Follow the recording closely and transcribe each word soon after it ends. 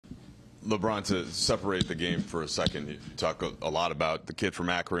LeBron, to separate the game for a second, you talk a lot about the kid from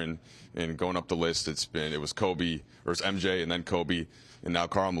Akron and going up the list. It was Kobe, or it's MJ and then Kobe, and now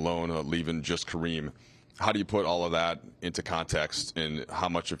Karl Malone leaving just Kareem. How do you put all of that into context, and how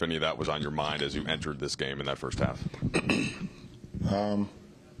much, if any, of that was on your mind as you entered this game in that first half?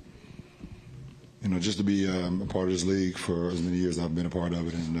 Just to be a part of this league for as many years I've been a part of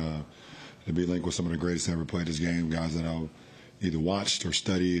it, and to be linked with some of the greatest that ever played this game, guys that I've either watched or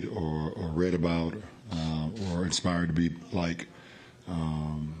studied or read about or inspired to be like.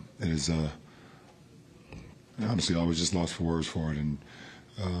 It is honestly, I was just lost for words for it, and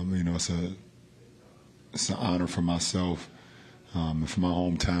it's an honor for myself, and for my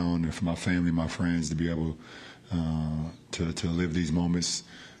hometown, and for my family, my friends, to be able to live these moments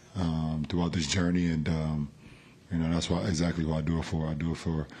throughout this journey, and that's exactly what I do it for. I do it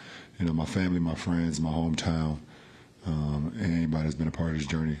for my family, my friends, my hometown, and anybody that's been a part of this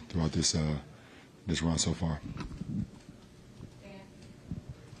journey throughout this run so far.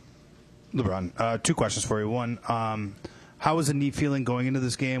 LeBron, two questions for you. One, how was the knee feeling going into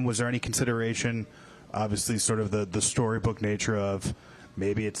this game? Was there any consideration, obviously, sort of the storybook nature of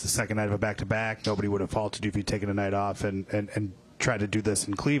maybe it's the second night of a back-to-back, nobody would have faulted you if you'd taken a night off and tried to do this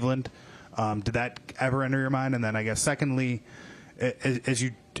in Cleveland? Did that ever enter your mind? And then I guess secondly, as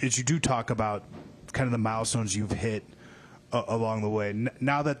you do talk about kind of the milestones you've hit along the way,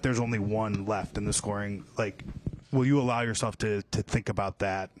 now that there's only one left in the scoring, like, will you allow yourself to think about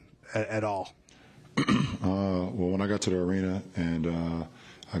that at all? Well, when I got to the arena and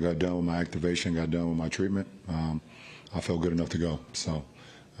I got done with my activation, got done with my treatment, I felt good enough to go. So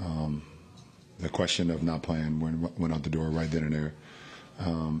the question of not playing went out the door right then and there.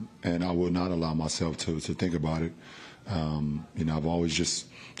 And I will not allow myself to think about it. I've always just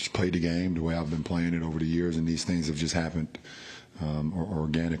played the game the way I've been playing it over the years, and these things have just happened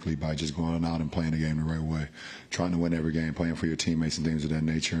organically by just going out and playing the game the right way, trying to win every game, playing for your teammates and things of that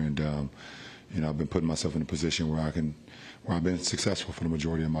nature. And I've been putting myself in a position where I've been successful for the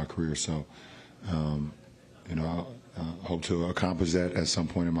majority of my career. So I hope to accomplish that at some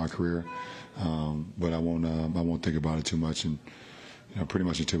point in my career, but I won't think about it too much, and pretty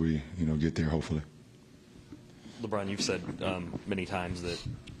much until we get there, hopefully. LeBron, you've said many times that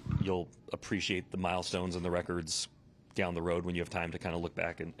you'll appreciate the milestones and the records down the road when you have time to kind of look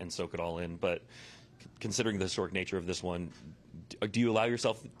back and soak it all in. But considering the historic nature of this one, do you allow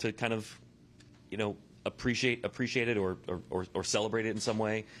yourself to kind of, appreciate it or celebrate it in some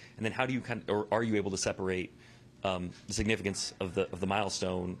way? And then how do you or are you able to separate the significance of the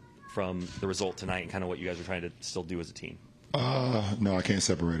milestone from the result tonight and kind of what you guys are trying to still do as a team? No, I can't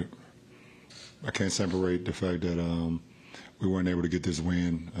separate it. I can't separate the fact that we weren't able to get this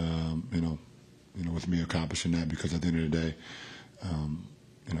win, with me accomplishing that, because at the end of the day,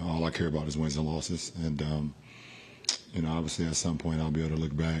 all I care about is wins and losses. And, obviously at some point I'll be able to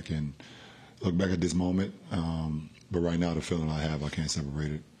look back at this moment. But right now, the feeling I have, I can't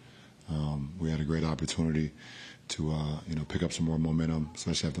separate it. We had a great opportunity to, pick up some more momentum,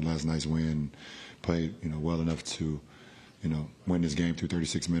 especially after last night's win, played, well enough to, win this game through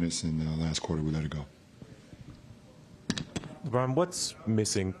 36 minutes, and last quarter we let it go. LeBron, what's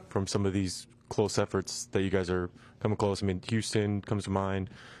missing from some of these close efforts that you guys are coming close? I mean, Houston comes to mind,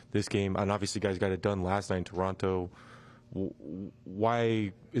 this game, and obviously you guys got it done last night in Toronto.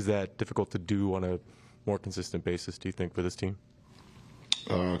 Why is that difficult to do on a more consistent basis, do you think, for this team?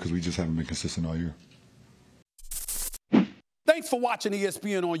 Because we just haven't been consistent all year. Thanks for watching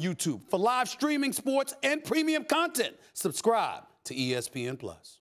ESPN on YouTube. For live streaming, sports, and premium content, subscribe to ESPN+.